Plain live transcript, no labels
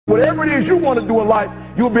Whatever it is you want to do in life,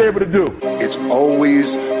 you'll be able to do. It's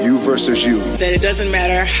always you versus you. That it doesn't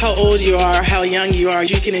matter how old you are, how young you are,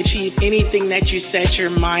 you can achieve anything that you set your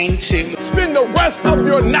mind to. Spend the rest of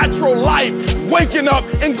your natural life waking up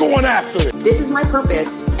and going after it. This is my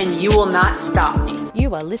purpose, and you will not stop me.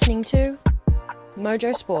 You are listening to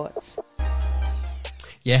Mojo Sports.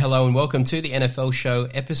 Yeah, hello and welcome to the NFL Show,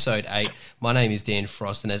 Episode 8. My name is Dan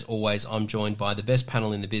Frost, and as always, I'm joined by the best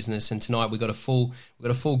panel in the business. And tonight we've got a full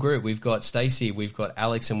group. We've got Stacey, we've got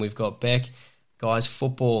Alex, and we've got Beck. Guys,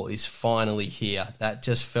 football is finally here. That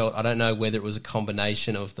just felt, I don't know whether it was a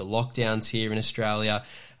combination of the lockdowns here in Australia,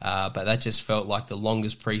 but that just felt like the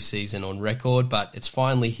longest preseason on record. But it's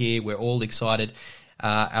finally here. We're all excited.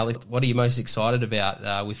 Alex, what are you most excited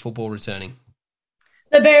about with football returning?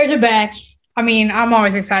 The Bears are back. I mean, I'm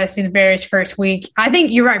always excited to see the Bears first week. I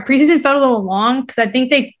think you're right. Preseason felt a little long because I think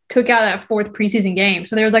they took out that fourth preseason game.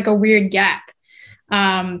 So there was like a weird gap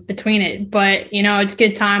between it. But, you know, it's a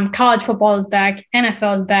good time. College football is back.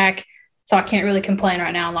 NFL is back. So I can't really complain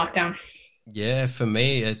right now in lockdown. Yeah, for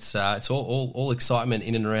me, it's all excitement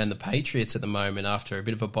in and around the Patriots at the moment after a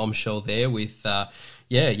bit of a bombshell there with Bill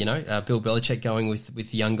Belichick going with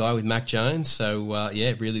the young guy, with Mac Jones. So,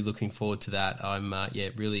 really looking forward to that. I'm,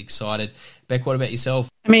 really excited. Beck, what about yourself?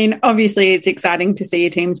 I mean, obviously it's exciting to see your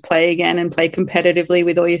teams play again and play competitively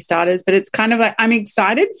with all your starters, but it's kind of like I'm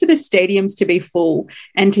excited for the stadiums to be full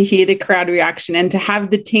and to hear the crowd reaction and to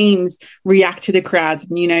have the teams react to the crowds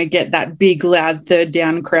and, you know, get that big, loud third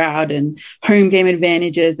down crowd and home game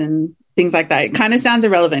advantages and things like that. It kind of sounds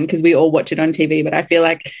irrelevant because we all watch it on TV, but I feel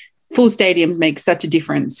like full stadiums make such a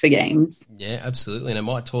difference for games. Yeah, absolutely. And it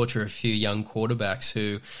might torture a few young quarterbacks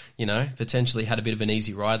who, you know, potentially had a bit of an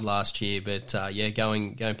easy ride last year. But,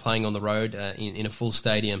 going playing on the road in a full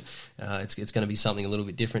stadium, it's going to be something a little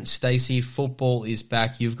bit different. Stacey, football is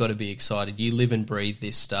back. You've got to be excited. You live and breathe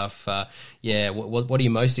this stuff. What are you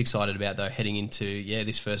most excited about, though, heading into,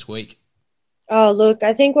 this first week? Oh, look,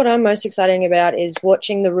 I think what I'm most excited about is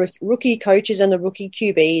watching the rookie coaches and the rookie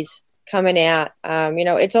QBs coming out.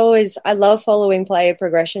 It's always, I love following player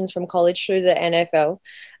progressions from college through the NFL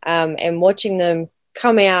and watching them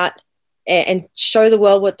come out and show the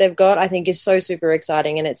world what they've got, I think is so super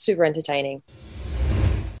exciting and it's super entertaining.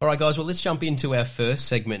 All right, guys, well, let's jump into our first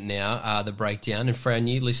segment now, the breakdown. And for our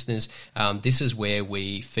new listeners, this is where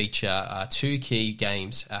we feature two key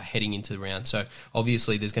games heading into the round. So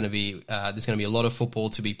obviously there's going to be a lot of football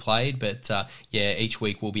to be played, but each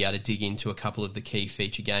week we'll be able to dig into a couple of the key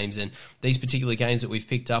feature games. And these particular games that we've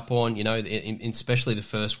picked up on, you know, especially the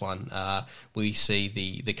first one, we see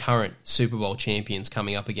the current Super Bowl champions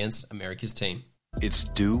coming up against America's team. It's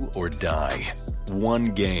do or die. One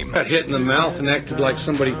game. Got hit in the mouth and acted like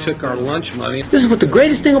somebody took our lunch money. This is what the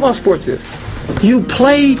greatest thing about sports is. You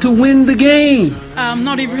play to win the game.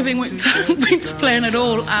 Not everything went to plan at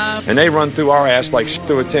all. And they run through our ass like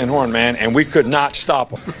through a tin horn, man, and we could not stop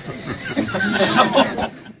them.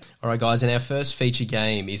 All right, guys, and our first feature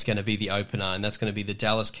game is going to be the opener, and that's going to be the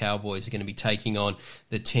Dallas Cowboys are going to be taking on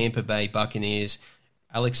the Tampa Bay Buccaneers.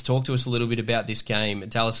 Alex, talk to us a little bit about this game.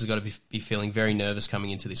 Dallas has got to be feeling very nervous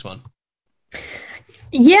coming into this one.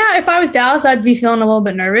 Yeah, if I was Dallas, I'd be feeling a little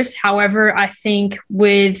bit nervous. However, I think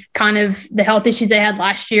with kind of the health issues they had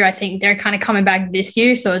last year, I think they're kind of coming back this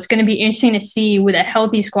year. So it's going to be interesting to see with a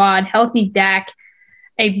healthy squad, healthy Dak,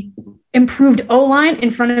 a improved O-line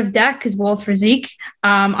in front of Dak as well for Zeke.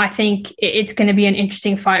 I think it's going to be an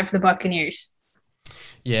interesting fight for the Buccaneers.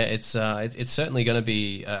 Yeah, it's certainly going to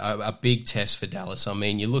be a big test for Dallas. I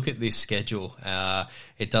mean, you look at this schedule;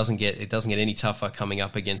 it doesn't get any tougher coming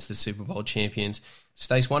up against the Super Bowl champions.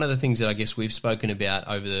 Stace, one of the things that I guess we've spoken about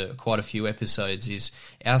over quite a few episodes is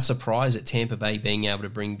our surprise at Tampa Bay being able to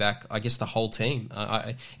bring back, I guess, the whole team.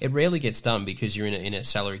 It rarely gets done because you're in a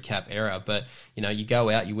salary cap era. But you know, you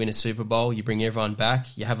go out, you win a Super Bowl, you bring everyone back,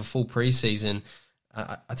 you have a full preseason.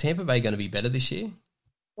 Are Tampa Bay going to be better this year?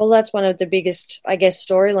 Well, that's one of the biggest, I guess,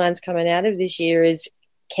 storylines coming out of this year is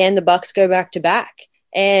can the Bucs go back to back?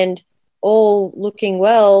 And all looking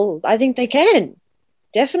well, I think they can.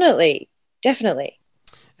 Definitely.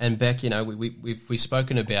 And Beck, you know, we've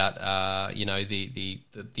spoken about the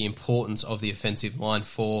importance of the offensive line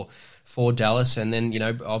for Dallas, and then, you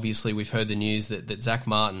know, obviously we've heard the news that Zach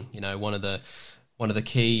Martin, you know, one of the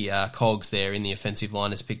key cogs there in the offensive line,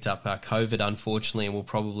 has picked up COVID, unfortunately, and will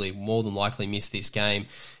probably more than likely miss this game.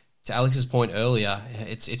 To Alex's point earlier,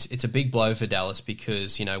 it's a big blow for Dallas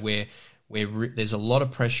because, you know, there's a lot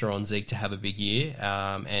of pressure on Zeke to have a big year,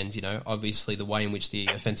 and, you know, obviously the way in which the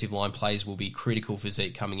offensive line plays will be critical for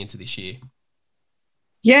Zeke coming into this year.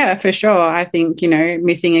 Yeah, for sure. I think, you know,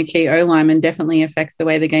 missing a key O-lineman definitely affects the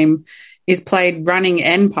way the game is played running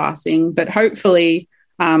and passing, but hopefully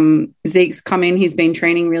Zeke's come in. He's been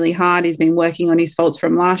training really hard. He's been working on his faults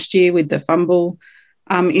from last year with the fumble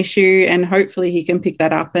issue, and hopefully he can pick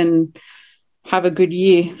that up and have a good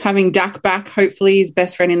year. Having Dak back, hopefully his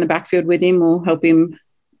best friend in the backfield with him will help him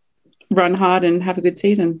run hard and have a good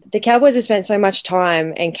season. The Cowboys have spent so much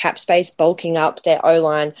time and cap space bulking up their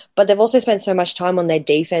O-line, but they've also spent so much time on their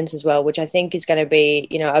defense as well, which I think is going to be,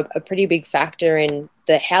 a pretty big factor in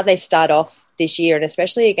how they start off this year, and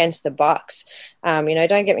especially against the Bucs.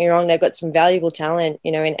 Don't get me wrong, they've got some valuable talent,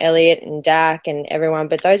 in Elliott and Dak and everyone,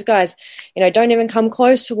 but those guys, don't even come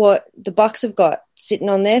close to what the Bucs have got sitting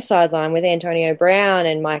on their sideline with Antonio Brown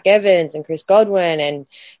and Mike Evans and Chris Godwin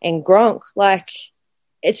and Gronk.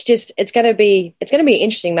 It's going to be an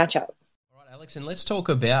interesting matchup. All right, Alex, and let's talk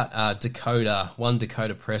about Dakota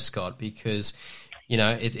Prescott, because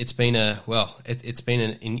it's been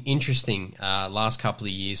an interesting last couple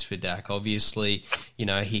of years for Dak. Obviously,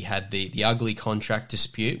 he had the ugly contract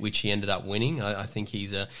dispute, which he ended up winning. I think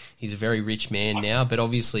he's a very rich man now, but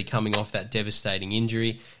obviously coming off that devastating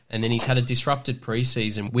injury, and then he's had a disrupted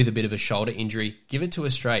preseason with a bit of a shoulder injury. Give it to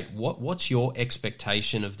us straight. What's your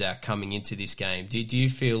expectation of Dak coming into this game? Do you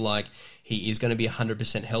feel like he is going to be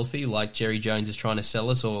 100% healthy, like Jerry Jones is trying to sell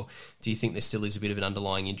us, or do you think there still is a bit of an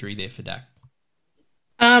underlying injury there for Dak?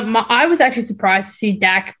 I was actually surprised to see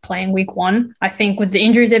Dak playing week 1. I think with the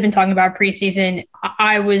injuries they've been talking about preseason,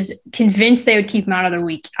 I was convinced they would keep him out of the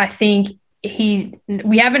week. I think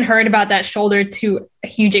we haven't heard about that shoulder to a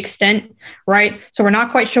huge extent, right? So we're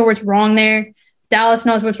not quite sure what's wrong there. Dallas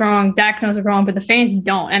knows what's wrong. Dak knows what's wrong, but the fans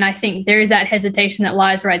don't. And I think there's that hesitation that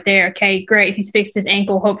lies right there. Okay, great. He's fixed his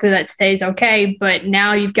ankle. Hopefully that stays okay. But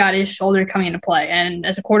now you've got his shoulder coming into play. And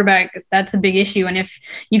as a quarterback, that's a big issue. And if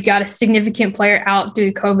you've got a significant player out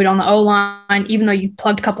due to COVID on the O-line, even though you've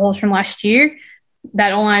plugged a couple holes from last year,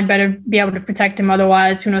 that O-line better be able to protect him.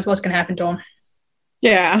 Otherwise, who knows what's going to happen to him.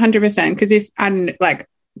 Yeah, 100%. Because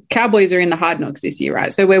Cowboys are in the Hard Knocks this year,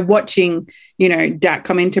 right? So we're watching, Dak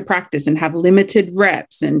come into practice and have limited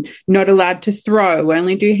reps and not allowed to throw,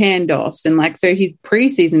 only do handoffs. And so his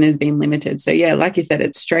preseason has been limited. So yeah, like you said,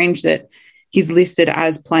 it's strange that he's listed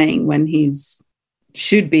as playing when he's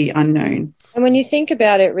should be unknown. And when you think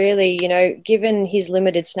about it, really, given his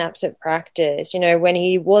limited snaps at practice, when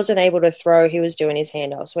he wasn't able to throw, he was doing his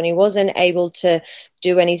handoffs. When he wasn't able to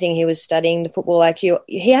do anything, he was studying the football IQ.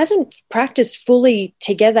 He hasn't practiced fully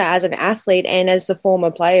together as an athlete and as the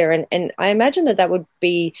former player. And I imagine that would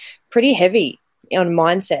be pretty heavy on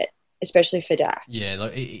mindset, especially for Dak. Yeah,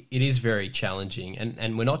 it is very challenging.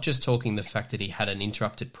 And we're not just talking the fact that he had an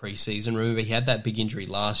interrupted preseason. Remember, he had that big injury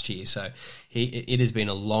last year. So it has been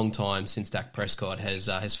a long time since Dak Prescott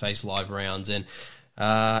has faced live rounds. And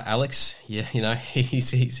Alex, yeah, he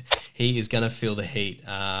is going to feel the heat,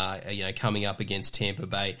 coming up against Tampa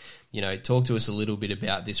Bay. Talk to us a little bit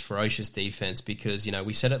about this ferocious defense, because,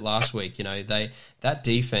 we said it last week, that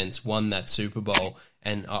defense won that Super Bowl.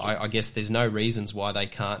 And I guess there's no reasons why they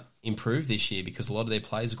can't improve this year, because a lot of their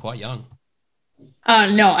players are quite young.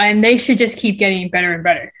 No, and they should just keep getting better and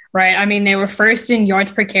better, right? I mean, they were first in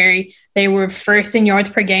yards per carry. They were first in yards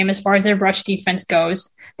per game as far as their rush defense goes.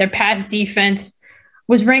 Their pass defense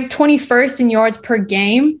was ranked 21st in yards per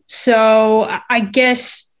game. So I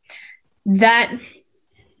guess that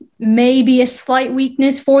may be a slight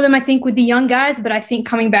weakness for them, I think, with the young guys. But I think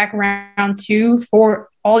coming back round 2 for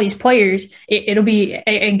all these players, it'll be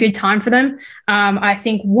a good time for them. I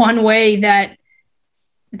think one way that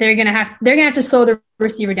they're gonna have to slow the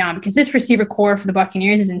receiver down, because this receiver core for the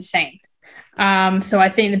Buccaneers is insane. So I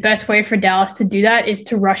think the best way for Dallas to do that is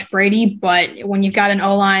to rush Brady. But when you've got an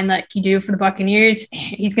O-line like you do for the Buccaneers,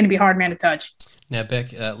 he's going to be a hard man to touch. Now,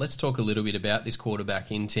 Beck, let's talk a little bit about this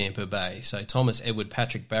quarterback in Tampa Bay. So Thomas Edward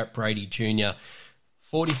Patrick Brady Jr.,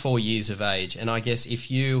 44 years of age, and I guess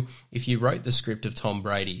if you wrote the script of Tom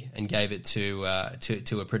Brady and gave it to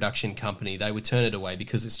a production company, they would turn it away,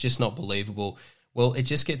 because it's just not believable. Well, it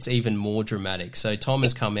just gets even more dramatic. So Tom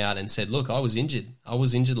has come out and said, look, I was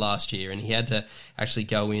injured last year, and he had to actually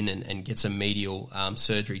go in and get some medial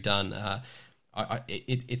surgery done.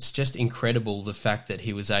 It's just incredible, the fact that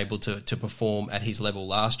he was able to perform at his level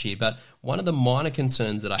last year. But one of the minor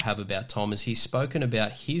concerns that I have about Tom is he's spoken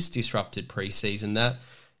about his disrupted preseason, that,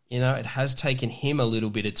 it has taken him a little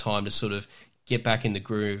bit of time to sort of get back in the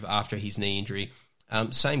groove after his knee injury.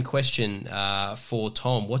 Same question for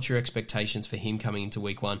Tom. What's your expectations for him coming into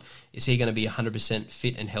week 1? Is he going to be 100%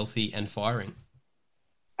 fit and healthy and firing?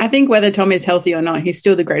 I think whether Tom is healthy or not, he's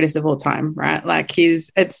still the greatest of all time, right?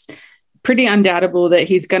 It's pretty undoubtable that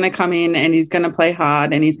he's going to come in and he's going to play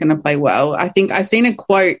hard and he's going to play well. I think I seen a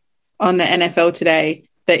quote on the NFL today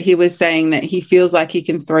that he was saying that he feels like he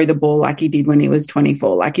can throw the ball like he did when he was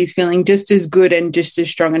 24. Like he's feeling just as good and just as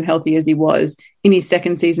strong and healthy as he was in his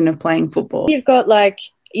second season of playing football. You've got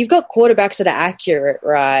quarterbacks that are accurate,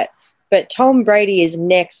 right? But Tom Brady is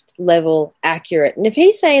next level accurate. And if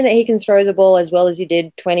he's saying that he can throw the ball as well as he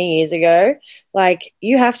did 20 years ago, like,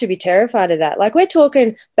 you have to be terrified of that. Like, we're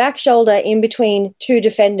talking back shoulder in between two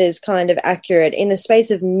defenders kind of accurate in a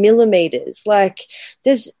space of millimeters. Like,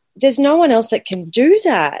 there's no one else that can do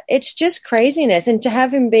that. It's just craziness. And to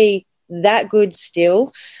have him be that good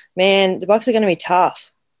still, man, the Bucs are going to be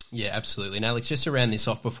tough. Yeah, absolutely. Now, let's just to round this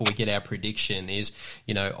off before we get our prediction is,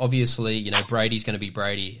 obviously, Brady's going to be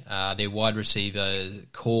Brady. Their wide receiver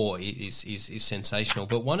core is sensational.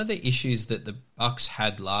 But one of the issues that the Bucs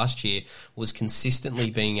had last year was consistently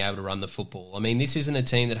being able to run the football. I mean, this isn't a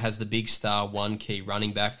team that has the big star, one key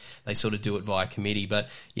running back. They sort of do it via committee. But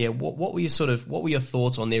yeah, what were your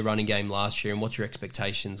thoughts on their running game last year, and what's your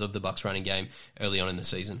expectations of the Bucs running game early on in the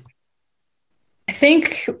season? I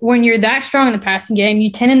think when you're that strong in the passing game,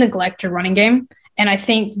 you tend to neglect your running game. And I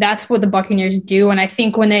think that's what the Buccaneers do. And I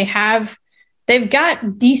think when they've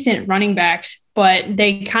got decent running backs, but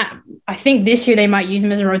I think this year they might use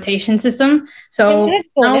them as a rotation system. So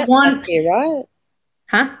they had last year, right?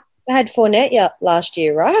 Huh? They had Fournette last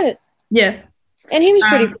year, right? Yeah. And he was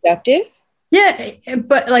pretty productive. Yeah.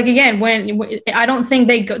 But like, again, when I don't think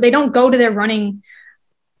they don't go to their running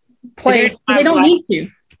play. They don't need to.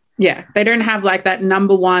 Yeah, they don't have like that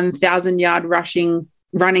number 1,000-yard rushing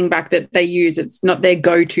running back that they use. It's not their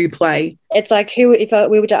go-to play. It's like, if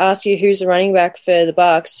we were to ask you who's the running back for the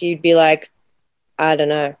Bucs, you'd be like, I don't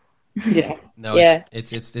know. Yeah. No, yeah.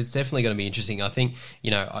 It's definitely going to be interesting. I think,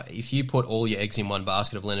 if you put all your eggs in one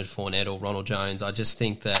basket of Leonard Fournette or Ronald Jones, I just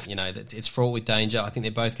think that, that it's fraught with danger. I think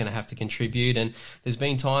they're both going to have to contribute. And there's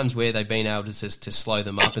been times where they've been able to slow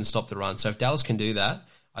them up and stop the run. So if Dallas can do that,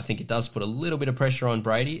 I think it does put a little bit of pressure on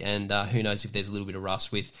Brady, and who knows if there's a little bit of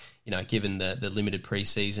rust with, given the limited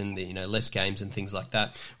preseason, less games and things like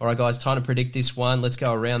that. All right, guys, time to predict this one. Let's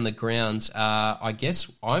go around the grounds. I guess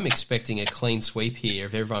I'm expecting a clean sweep here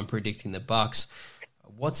of everyone predicting the Bucs.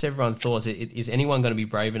 What's everyone's thoughts? Is anyone going to be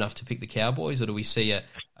brave enough to pick the Cowboys, or do we see a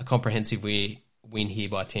comprehensive win here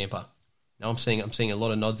by Tampa? No, I'm seeing a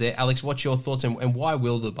lot of nods there. Alex, what's your thoughts, and why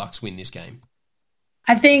will the Bucs win this game?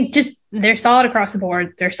 I think just they're solid across the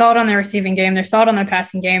board. They're solid on their receiving game. They're solid on their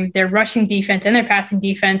passing game. Their rushing defense and their passing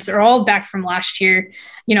defense are all back from last year.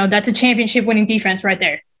 That's a championship winning defense right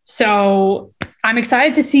there. So I'm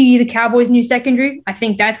excited to see the Cowboys' new secondary. I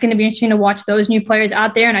think that's going to be interesting to watch those new players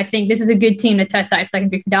out there. And I think this is a good team to test that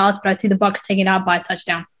secondary for Dallas, but I see the Bucs taking it out by a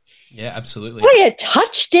touchdown. Yeah, absolutely. Wait, a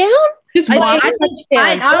touchdown?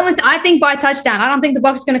 I think by touchdown. I don't think the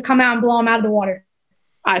Bucs are going to come out and blow them out of the water.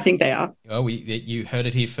 I think they are. Well, you heard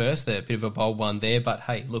it here first. They're a bit of a bold one there. But,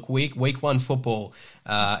 hey, look, week one football,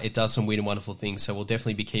 it does some weird and wonderful things. So we'll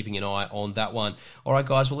definitely be keeping an eye on that one. All right,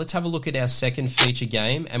 guys, well, let's have a look at our second feature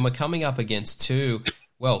game. And we're coming up against two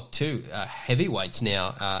heavyweights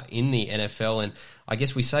now in the NFL. And I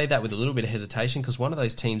guess we say that with a little bit of hesitation because one of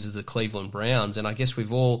those teams is the Cleveland Browns. And I guess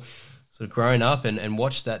we've all sort of grown up and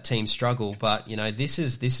watched that team struggle. But, this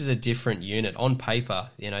is a different unit. On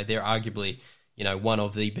paper, they're arguably one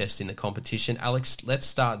of the best in the competition. Alex, let's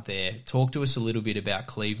start there. Talk to us a little bit about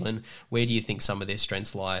Cleveland. Where do you think some of their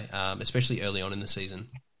strengths lie, especially early on in the season?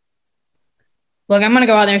 Look, I'm going to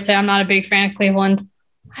go out there and say I'm not a big fan of Cleveland.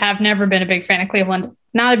 Have never been a big fan of Cleveland.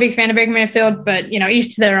 Not a big fan of Baker Mayfield, but,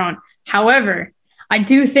 each to their own. However, I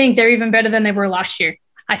do think they're even better than they were last year.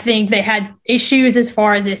 I think they had issues as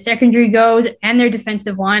far as their secondary goes and their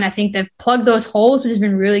defensive line. I think they've plugged those holes, which has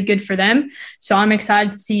been really good for them. So I'm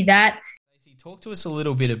excited to see that. Talk to us a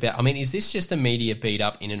little bit about, is this just a media beat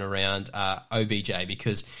up in and around OBJ?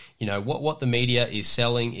 Because, what the media is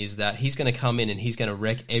selling is that he's going to come in and he's going to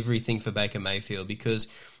wreck everything for Baker Mayfield because,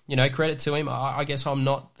 credit to him. I guess I'm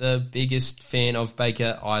not the biggest fan of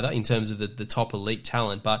Baker either in terms of the top elite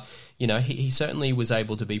talent, but, he certainly was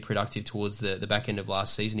able to be productive towards the back end of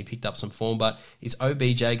last season. He picked up some form, but is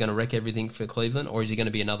OBJ going to wreck everything for Cleveland or is he going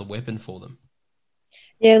to be another weapon for them?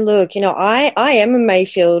 Yeah, look, I am a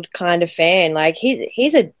Mayfield kind of fan. Like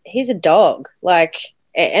he's a dog. Like,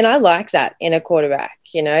 and I like that in a quarterback.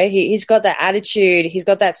 He's got that attitude, he's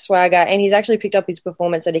got that swagger, and he's actually picked up his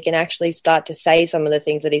performance that he can actually start to say some of the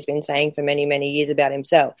things that he's been saying for many, many years about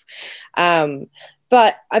himself.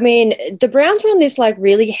 But, I mean, the Browns run this, like,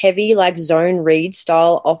 really heavy, like, zone read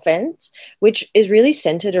style offense, which is really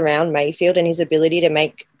centered around Mayfield and his ability to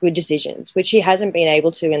make good decisions, which he hasn't been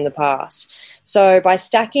able to in the past. So by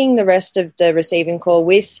stacking the rest of the receiving core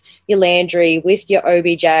with your Landry, with your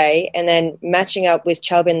OBJ, and then matching up with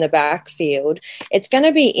Chubb in the backfield, it's going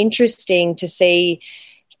to be interesting to see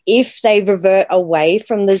if they revert away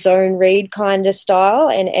from the zone read kind of style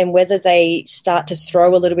and whether they start to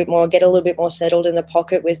throw a little bit more, get a little bit more settled in the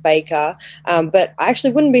pocket with Baker. But I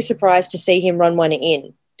actually wouldn't be surprised to see him run one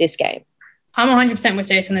in this game. I'm 100% with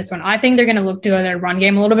Jason on this one. I think they're going to look to their run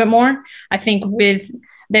game a little bit more. I think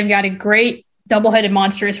they've got a great double-headed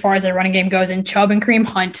monster as far as their running game goes in Chubb and Kareem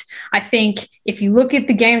Hunt. I think if you look at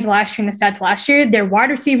the games last year and the stats last year, their wide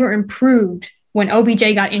receiver improved when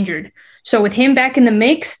OBJ got injured. So with him back in the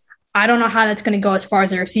mix, I don't know how that's going to go as far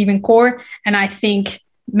as the receiving core. And I think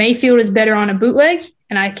Mayfield is better on a bootleg,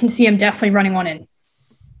 and I can see him definitely running one in.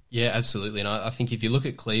 Yeah, absolutely. And I think if you look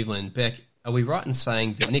at Cleveland, Beck, are we right in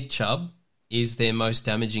saying that Nick Chubb is their most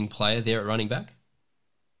damaging player there at running back?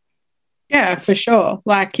 Yeah, for sure.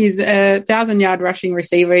 Like, he's a 1,000-yard rushing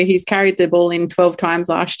receiver. He's carried the ball in 12 times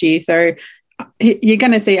last year. So you're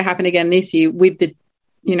going to see it happen again this year with the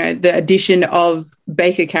addition of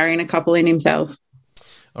Baker carrying a couple in himself.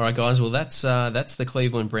 All right, guys. Well, that's the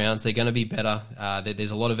Cleveland Browns. They're going to be better.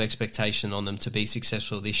 There's a lot of expectation on them to be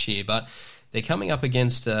successful this year, but they're coming up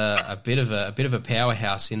against a bit of a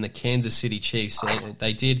powerhouse in the Kansas City Chiefs.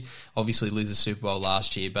 They did obviously lose the Super Bowl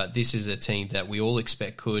last year, but this is a team that we all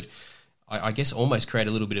expect could, I guess, almost create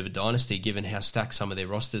a little bit of a dynasty given how stacked some of their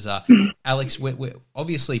rosters are. Alex, we're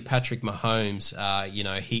obviously Patrick Mahomes.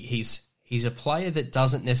 He's a player that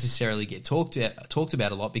doesn't necessarily get talked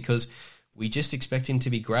about a lot because we just expect him to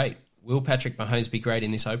be great. Will Patrick Mahomes be great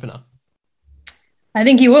in this opener? I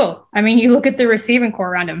think he will. I mean, you look at the receiving core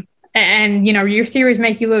around him, and your receivers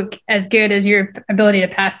make you look as good as your ability to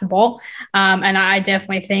pass the ball. And I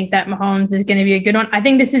definitely think that Mahomes is going to be a good one. I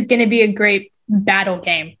think this is going to be a great battle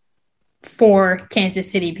game for Kansas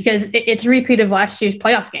City because it's a repeat of last year's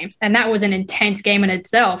playoffs games, and that was an intense game in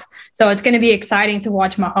itself. So it's going to be exciting to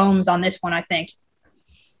watch Mahomes on this one, I think.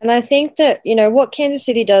 And I think that, what Kansas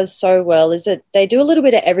City does so well is that they do a little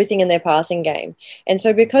bit of everything in their passing game. And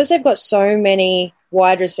so because they've got so many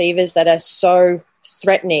wide receivers that are so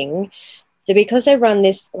threatening, because they run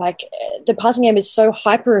this, like, the passing game is so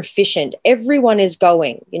hyper efficient, everyone is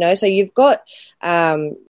going, so you've got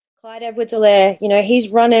Clyde Edwards-Helaire, he's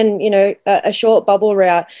running, a short bubble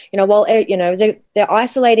route, while, they're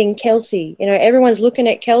isolating Kelce, everyone's looking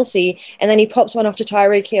at Kelce and then he pops one off to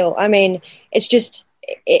Tyreek Hill. I mean, it's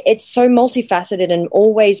so multifaceted and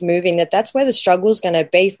always moving that's where the struggle is going to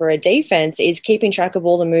be for a defense, is keeping track of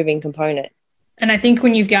all the moving component. And I think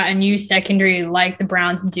when you've got a new secondary like the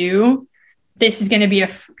Browns do, this is going to be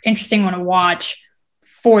an interesting one to watch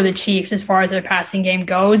for the Chiefs as far as their passing game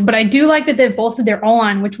goes. But I do like that they've bolstered their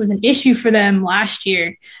O-line, which was an issue for them last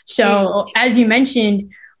year. So as you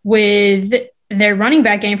mentioned, with their running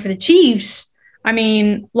back game for the Chiefs, I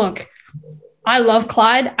mean, look, I love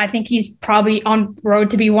Clyde. I think he's probably on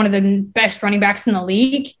road to be one of the best running backs in the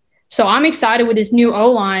league. So I'm excited with his new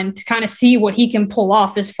O-line to kind of see what he can pull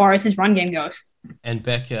off as far as his run game goes. And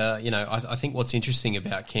Beck, I think what's interesting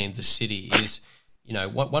about Kansas City is,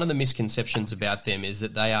 one of the misconceptions about them is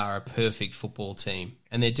that they are a perfect football team,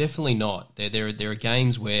 and they're definitely not. There are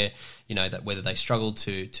games where, that whether they struggle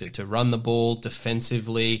to run the ball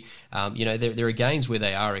defensively, there are games where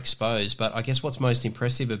they are exposed. But I guess what's most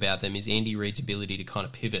impressive about them is Andy Reid's ability to kind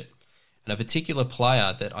of pivot. And a particular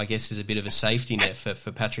player that I guess is a bit of a safety net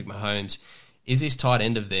for Patrick Mahomes is this tight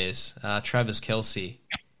end of theirs, Travis Kelce.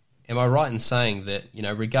 Am I right in saying that,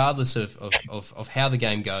 regardless of how the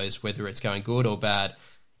game goes, whether it's going good or bad,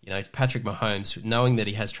 Patrick Mahomes, knowing that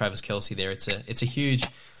he has Travis Kelce there, it's a huge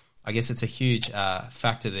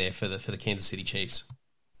factor there for the Kansas City Chiefs.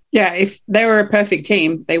 Yeah, if they were a perfect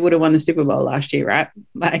team, they would have won the Super Bowl last year, right?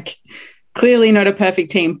 Like, clearly not a perfect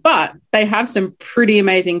team, but they have some pretty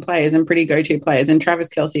amazing players and pretty go-to players, and Travis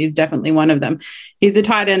Kelce is definitely one of them. He's the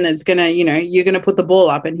tight end that's going to, you're going to put the ball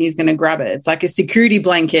up and he's going to grab it. It's like a security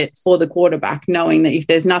blanket for the quarterback, knowing that if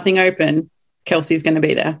there's nothing open, Kelce's going to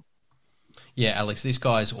be there. Yeah, Alex, this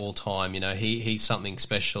guy's all time. He's something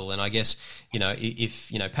special. And I guess, if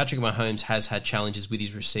Patrick Mahomes has had challenges with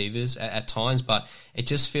his receivers at times, but it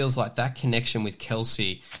just feels like that connection with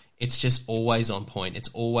Kelce, it's just always on point. It's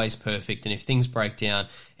always perfect. And if things break down,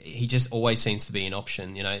 he just always seems to be an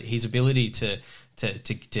option. His ability to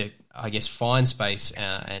I guess find space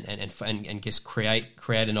and just create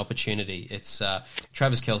an opportunity. It's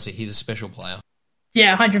Travis Kelce. He's a special player.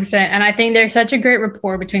 Yeah, 100%. And I think there's such a great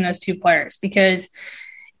rapport between those two players because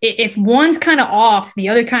if one's kind of off, the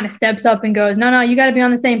other kind of steps up and goes, no, you got to be on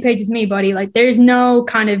the same page as me, buddy. Like there's no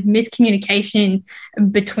kind of miscommunication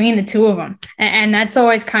between the two of them. And that's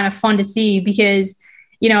always kind of fun to see because,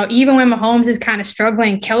 even when Mahomes is kind of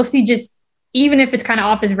struggling, Kelce just, even if it's kind of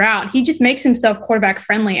off his route, he just makes himself quarterback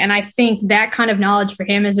friendly. And I think that kind of knowledge for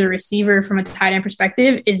him as a receiver from a tight end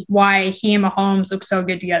perspective is why he and Mahomes look so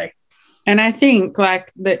good together. And I think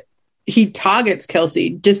that he targets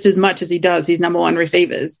Kelce just as much as he does his number one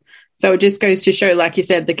receivers. So it just goes to show, like you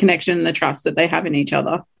said, the connection and the trust that they have in each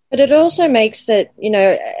other. But it also makes it,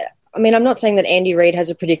 I'm not saying that Andy Reid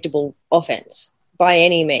has a predictable offense by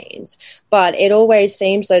any means, but it always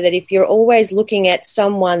seems though that if you're always looking at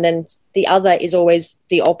someone, then the other is always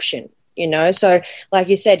the option. So like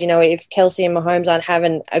you said, if Kelce and Mahomes aren't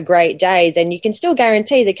having a great day, then you can still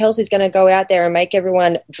guarantee that Kelce's going to go out there and make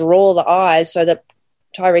everyone draw the eyes so that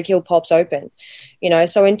Tyreek Hill pops open,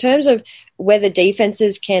 So in terms of whether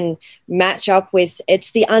defenses can match up with,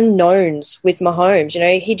 it's the unknowns with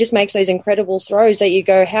Mahomes. He just makes those incredible throws that you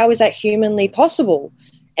go, how is that humanly possible?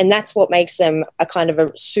 And that's what makes them a kind of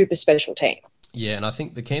a super special team. Yeah, and I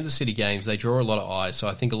think the Kansas City games, they draw a lot of eyes, so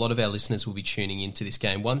I think a lot of our listeners will be tuning into this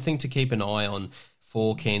game. One thing to keep an eye on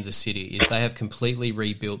for Kansas City is they have completely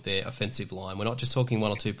rebuilt their offensive line. We're not just talking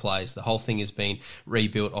one or two plays. The whole thing has been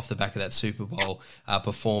rebuilt off the back of that Super Bowl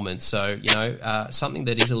performance. So, something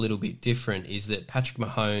that is a little bit different is that Patrick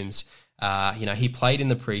Mahomes, he played in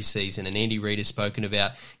the preseason, and Andy Reid has spoken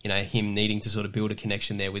about, him needing to sort of build a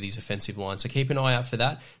connection there with his offensive line. So keep an eye out for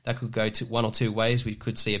that. That could go to one or two ways. We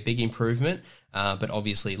could see a big improvement, but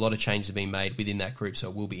obviously a lot of changes have been made within that group, so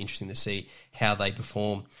it will be interesting to see how they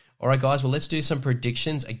perform. All right, guys, well, let's do some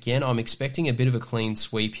predictions. Again, I'm expecting a bit of a clean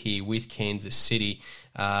sweep here with Kansas City.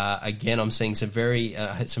 Again, I'm seeing some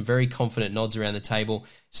very confident nods around the table.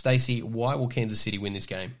 Stacey, why will Kansas City win this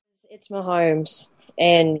game? It's Mahomes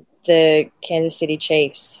and the Kansas City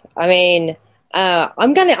Chiefs. I'm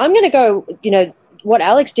gonna go, what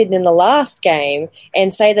Alex did in the last game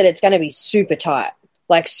and say that it's going to be super tight,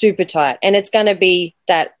 and it's going to be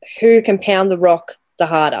that who can pound the rock the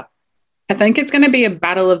harder. I think it's going to be a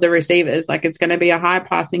battle of the receivers. It's going to be a high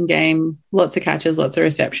passing game, lots of catches, lots of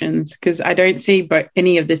receptions, because I don't see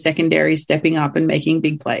any of the secondary stepping up and making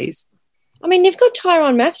big plays. You've got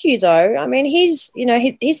Tyrann Mathieu though. He's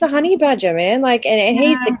he's the honey badger, man. And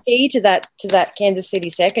he's the key to that Kansas City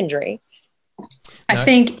secondary. I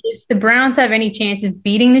think if the Browns have any chance of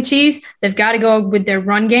beating the Chiefs, they've got to go with their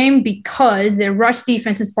run game because their rush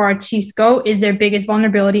defense, as far as Chiefs go, is their biggest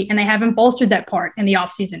vulnerability, and they haven't bolstered that part in the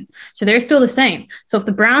offseason. So they're still the same. So if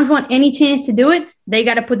the Browns want any chance to do it, they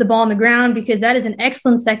got to put the ball on the ground because that is an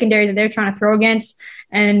excellent secondary that they're trying to throw against.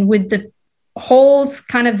 And with the holes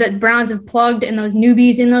kind of that Browns have plugged and those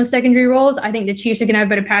newbies in those secondary roles, I think the Chiefs are going to have a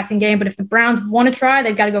better passing game. But if the Browns want to try,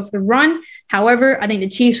 they've got to go for the run. However, I think the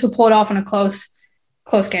Chiefs will pull it off in a close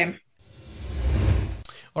game.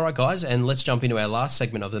 All right, guys, and let's jump into our last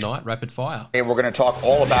segment of the night, Rapid Fire. Hey, we're going to talk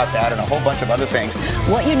all about that and a whole bunch of other things.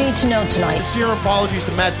 What you need to know tonight. Sincere apologies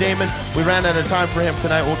to Matt Damon. We ran out of time for him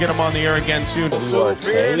tonight. We'll get him on the air again soon. Oh,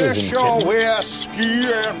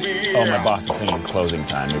 my boss is singing Closing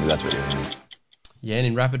Time. Maybe that's what you're doing. Yeah, and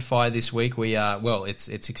in Rapid Fire this week, we are, it's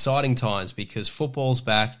exciting times because football's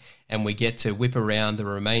back and we get to whip around the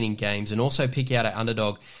remaining games and also pick out our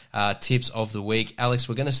underdog tips of the week. Alex,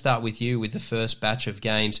 we're going to start with you with the first batch of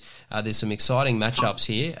games. There's some exciting matchups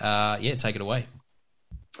here. Take it away.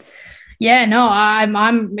 Yeah, no,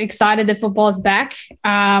 I'm excited that football's back.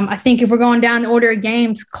 I think if we're going down the order of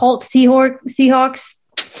games, Colts, Seahawks,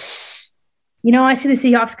 I see the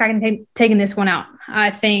Seahawks kind of taking this one out.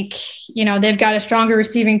 I think, they've got a stronger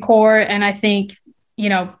receiving core, and I think,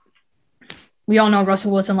 we all know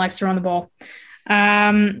Russell Wilson likes to run the ball.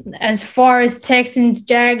 As far as Texans,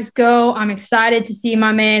 Jags go, I'm excited to see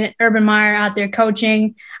my man Urban Meyer out there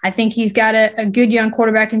coaching. I think he's got a good young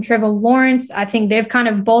quarterback in Trevor Lawrence. I think they've kind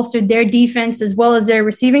of bolstered their defense as well as their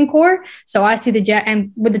receiving core. So I see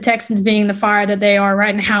and with the Texans being the fire that they are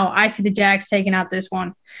right now, I see the Jags taking out this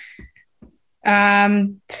one.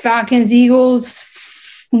 Falcons, Eagles,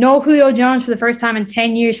 no Julio Jones for the first time in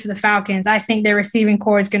 10 years for the Falcons. I think their receiving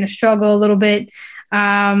core is going to struggle a little bit.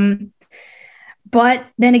 But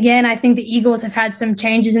then again, I think the Eagles have had some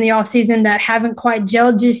changes in the offseason that haven't quite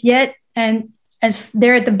gelled just yet. And as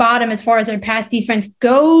they're at the bottom as far as their pass defense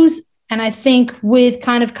goes. And I think with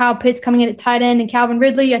kind of Kyle Pitts coming in at tight end and Calvin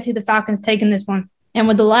Ridley, I see the Falcons taking this one. And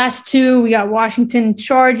with the last two, we got Washington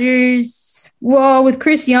Chargers. Well, with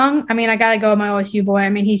Chris Young, I got to go with my OSU boy.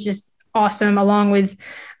 He's just awesome, along with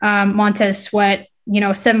Montez Sweat.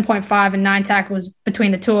 7.5 and 9 tackles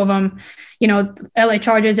between the two of them. LA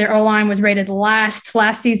Chargers, their O-line was rated last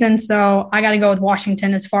season. So I got to go with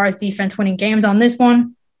Washington as far as defense winning games on this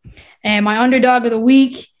one. And my underdog of the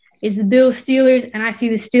week is the Bills Steelers. And I see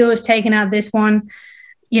the Steelers taking out this one.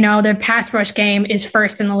 Their pass rush game is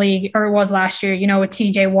first in the league, or it was last year, with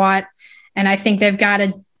TJ Watt. And I think they've got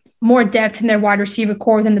more depth in their wide receiver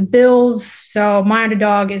core than the Bills. So my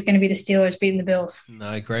underdog is going to be the Steelers beating the Bills.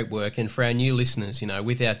 No, great work. And for our new listeners,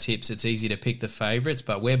 with our tips, it's easy to pick the favourites,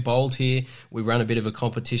 but we're bold here. We run a bit of a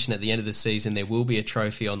competition at the end of the season. There will be a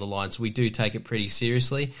trophy on the line, so we do take it pretty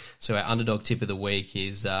seriously. So our underdog tip of the week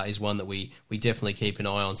is one that we definitely keep an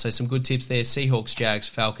eye on. So some good tips there: Seahawks, Jags,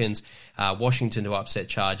 Falcons, Washington to upset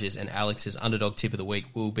Chargers, and Alex's underdog tip of the week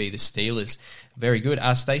will be the Steelers. Very good.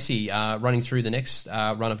 Stacey, running through the next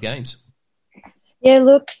run of games. Yeah,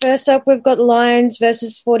 look, first up, we've got Lions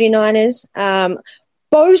versus 49ers.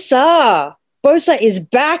 Bosa is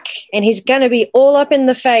back, and he's going to be all up in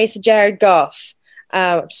the face of Jared Goff.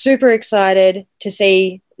 Super excited to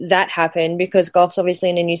see that happen because Goff's obviously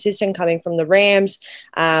in a new system coming from the Rams,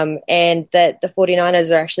 and that the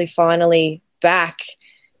 49ers are actually finally back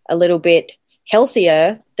a little bit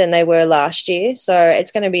healthier than they were last year. So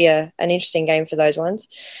it's going to be an interesting game for those ones.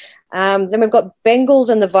 Then we've got Bengals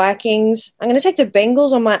and the Vikings. I'm going to take the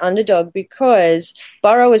Bengals on my underdog because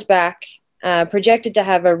Burrow is back, projected to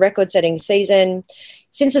have a record-setting season.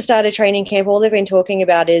 Since the start of training camp, all they've been talking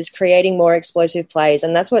about is creating more explosive plays,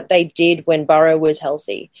 and that's what they did when Burrow was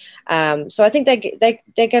healthy. So I think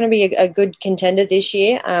they're going to be a good contender this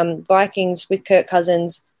year. Vikings with Kirk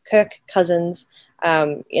Cousins,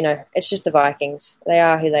 it's just the Vikings. They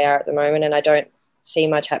are who they are at the moment, and I don't see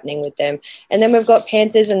much happening with them. And then we've got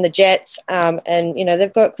Panthers and the Jets, and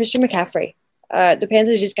they've got Christian McCaffrey. The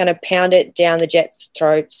Panthers are just going to pound it down the Jets'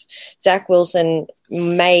 throats. Zach Wilson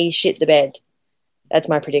may shit the bed. That's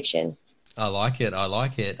my prediction. I like it.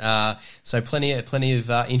 So plenty of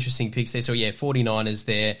interesting picks there. So, 49ers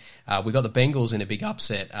there. We got the Bengals in a big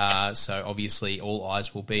upset. So, obviously, all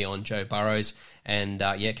eyes will be on Joe Burrows. And,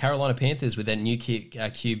 Carolina Panthers with that new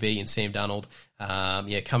QB and Sam Darnold.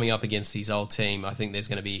 Coming up against his old team. I think there's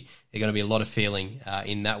going to be a lot of feeling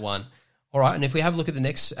in that one. All right, and if we have a look at the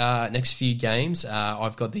next few games,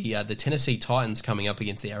 I've got the Tennessee Titans coming up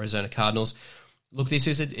against the Arizona Cardinals. Look, this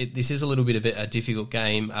is a little bit of a difficult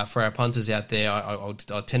game for our punters out there. I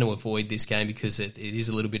tend to avoid this game because it is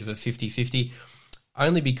a little bit of a 50-50,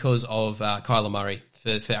 only because of Kyler Murray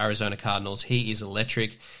for Arizona Cardinals. He is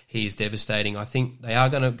electric. He is devastating. I think they are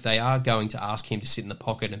going to ask him to sit in the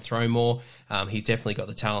pocket and throw more. He's definitely got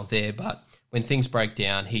the talent there, but when things break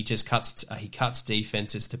down, he just cuts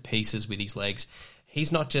defenses to pieces with his legs.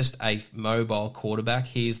 He's not just a mobile quarterback.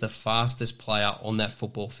 He is the fastest player on that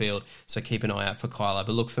football field. So keep an eye out for Kyler.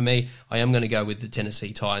 But look, for me, I am going to go with the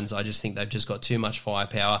Tennessee Titans. I just think they've just got too much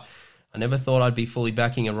firepower. I never thought I'd be fully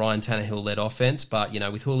backing a Ryan Tannehill-led offense, but,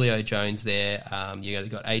 with Julio Jones there, you've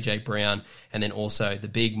got A.J. Brown, and then also the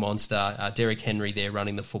big monster, Derrick Henry there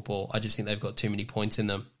running the football. I just think they've got too many points in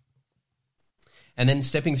them. And then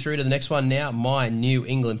stepping through to the next one now, my New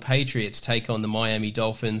England Patriots take on the Miami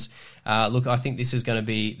Dolphins. Look, I think this is going to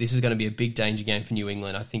be a big danger game for New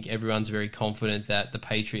England. I think everyone's very confident that the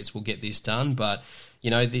Patriots will get this done, but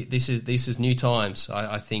this is new times.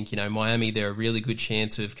 I think Miami, they're a really good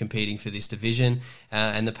chance of competing for this division,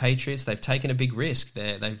 and the Patriots, they've taken a big risk.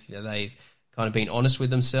 They've kind of been honest with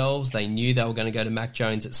themselves. They knew they were going to go to Mac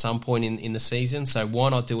Jones at some point in the season, so why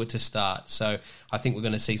not do it to start? So I think we're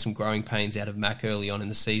going to see some growing pains out of Mac early on in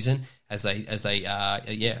the season as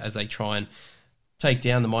they try and take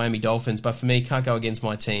down the Miami Dolphins. But for me, can't go against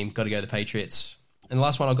my team. Got to go the Patriots. And the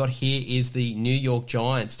last one I got here is the New York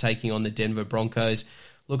Giants taking on the Denver Broncos.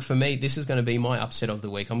 Look, for me, this is going to be my upset of the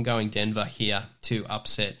week. I'm going Denver here to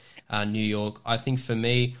upset New York. I think for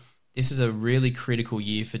me, this is a really critical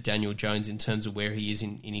year for Daniel Jones in terms of where he is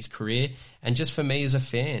in his career. And just for me as a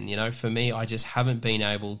fan, for me, I just haven't been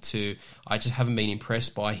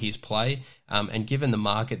impressed by his play. And given the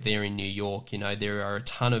market there in New York, there are a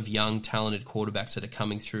ton of young, talented quarterbacks that are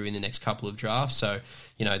coming through in the next couple of drafts. So,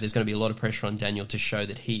 there's going to be a lot of pressure on Daniel to show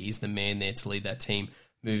that he is the man there to lead that team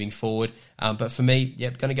moving forward. But for me,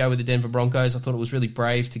 going to go with the Denver Broncos. I thought it was really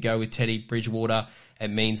brave to go with Teddy Bridgewater. It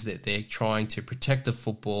means that they're trying to protect the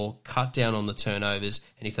football, cut down on the turnovers,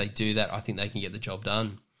 and if they do that, I think they can get the job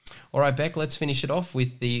done. All right, Beck, let's finish it off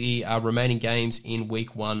with the remaining games in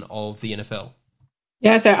Week 1 of the NFL.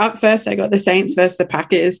 Yeah, so up first, I got the Saints versus the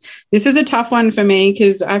Packers. This was a tough one for me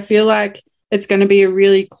because I feel like it's going to be a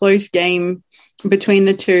really close game between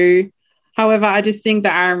the two. However, I just think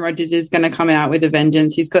that Aaron Rodgers is going to come out with a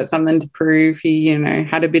vengeance. He's got something to prove. He,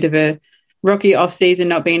 had a bit of a rocky offseason,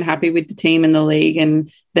 not being happy with the team and the league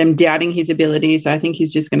and them doubting his abilities. I think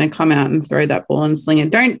he's just going to come out and throw that ball and sling it.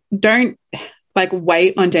 Don't like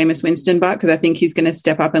wait on Jameis Winston, but because I think he's going to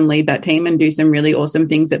step up and lead that team and do some really awesome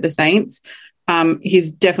things at the Saints. He's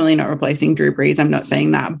definitely not replacing Drew Brees. I'm not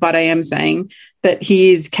saying that, but I am saying that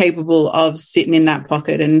he is capable of sitting in that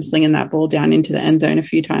pocket and slinging that ball down into the end zone a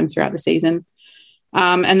few times throughout the season.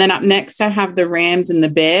 And then up next, I have the Rams and the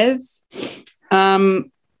Bears.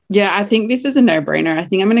 I think this is a no-brainer. I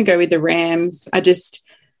think I'm going to go with the Rams.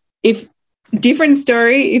 If different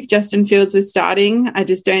story, if Justin Fields was starting, I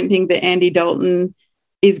just don't think that Andy Dalton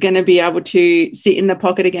is going to be able to sit in the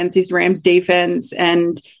pocket against this Rams defense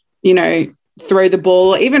and, throw the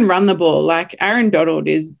ball, even run the ball. Like Aaron Donald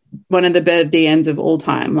is one of the better DNs of all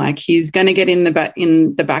time. Like he's going to get in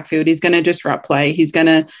the backfield. He's going to disrupt play. He's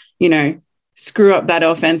going to, screw up that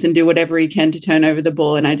offense and do whatever he can to turn over the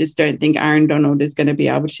ball. And I just don't think Aaron Donald is going to be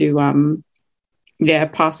able to,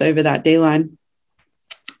 pass over that D-line.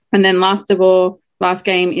 And then last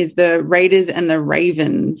game is the Raiders and the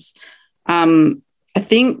Ravens. I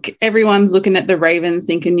think everyone's looking at the Ravens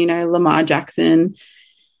thinking, Lamar Jackson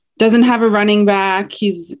doesn't have a running back.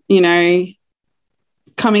 He's,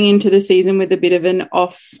 coming into the season with a bit of an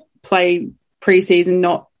off play preseason,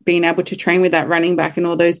 not being able to train with that running back and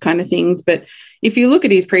all those kind of things. But if you look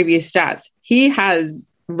at his previous stats, he has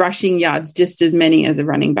rushing yards just as many as a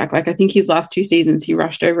running back. Like I think his last 2 seasons, he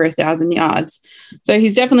rushed over 1,000 yards. So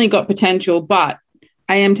he's definitely got potential, but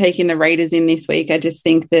I am taking the Raiders in this week. I just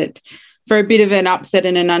think that for a bit of an upset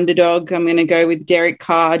and an underdog, I'm going to go with Derek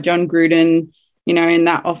Carr, John Gruden, in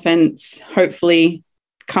that offense, hopefully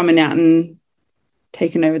coming out and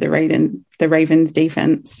taking over the Ravens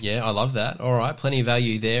defense. Yeah, I love that. All right, plenty of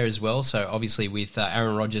value there as well. So obviously with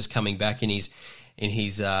Aaron Rodgers coming back in his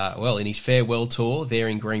farewell tour there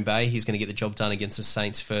in Green Bay, he's going to get the job done against the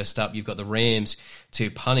Saints first up. You've got the Rams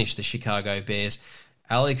to punish the Chicago Bears.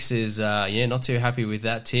 Alex is not too happy with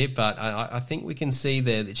that tip, but I think we can see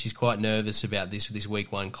there that she's quite nervous about this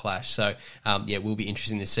week 1 clash. So it will be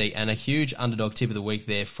interesting to see. And a huge underdog tip of the week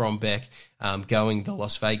there from Beck, going the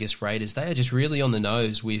Las Vegas Raiders. They are just really on the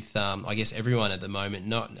nose with I guess everyone at the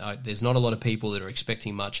moment. There's not a lot of people that are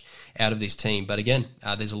expecting much out of this team, but again,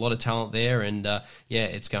 there's a lot of talent there, and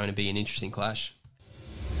it's going to be an interesting clash.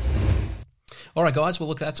 All right, guys. Well,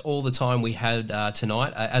 look, that's all the time we had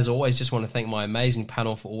tonight. As always, just want to thank my amazing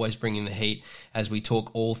panel for always bringing the heat as we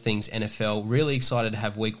talk all things NFL. Really excited to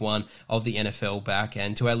have week 1 of the NFL back.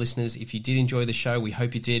 And to our listeners, if you did enjoy the show, we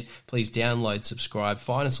hope you did. Please download, subscribe,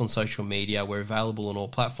 find us on social media. We're available on all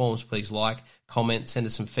platforms. Please like, comment, send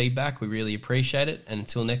us some feedback. We really appreciate it. And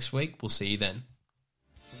until next week, we'll see you then.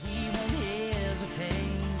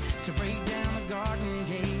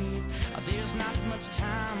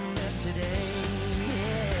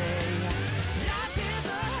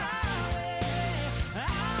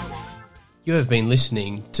 You have been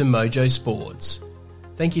listening to Mojo Sports.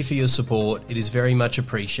 Thank you for your support. It is very much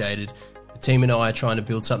appreciated. The team and I are trying to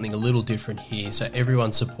build something a little different here, so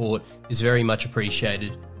everyone's support is very much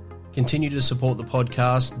appreciated. Continue to support the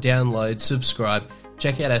podcast, download, subscribe,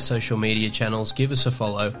 check out our social media channels, give us a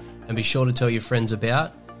follow, and be sure to tell your friends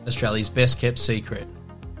about Australia's best kept secret.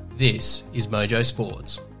 This is Mojo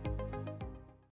Sports.